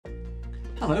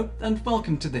Hello and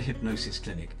welcome to the Hypnosis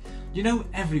Clinic. You know,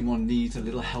 everyone needs a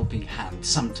little helping hand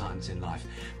sometimes in life,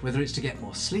 whether it's to get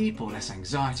more sleep or less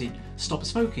anxiety, stop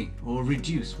smoking or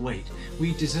reduce weight.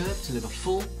 We deserve to live a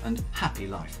full and happy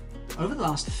life. Over the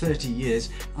last 30 years,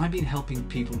 I've been helping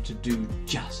people to do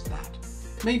just that.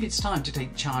 Maybe it's time to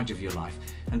take charge of your life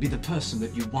and be the person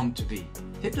that you want to be.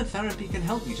 Hypnotherapy can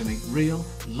help you to make real,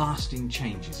 lasting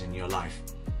changes in your life.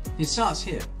 It starts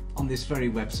here, on this very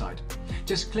website.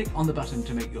 Just click on the button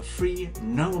to make your free,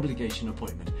 no obligation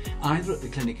appointment, either at the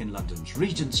clinic in London's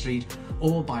Regent Street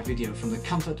or by video from the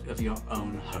comfort of your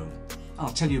own home.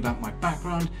 I'll tell you about my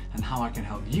background and how I can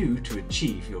help you to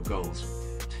achieve your goals.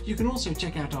 You can also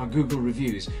check out our Google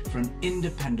reviews for an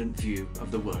independent view of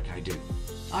the work I do.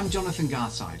 I'm Jonathan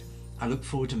Garside. I look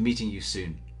forward to meeting you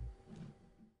soon.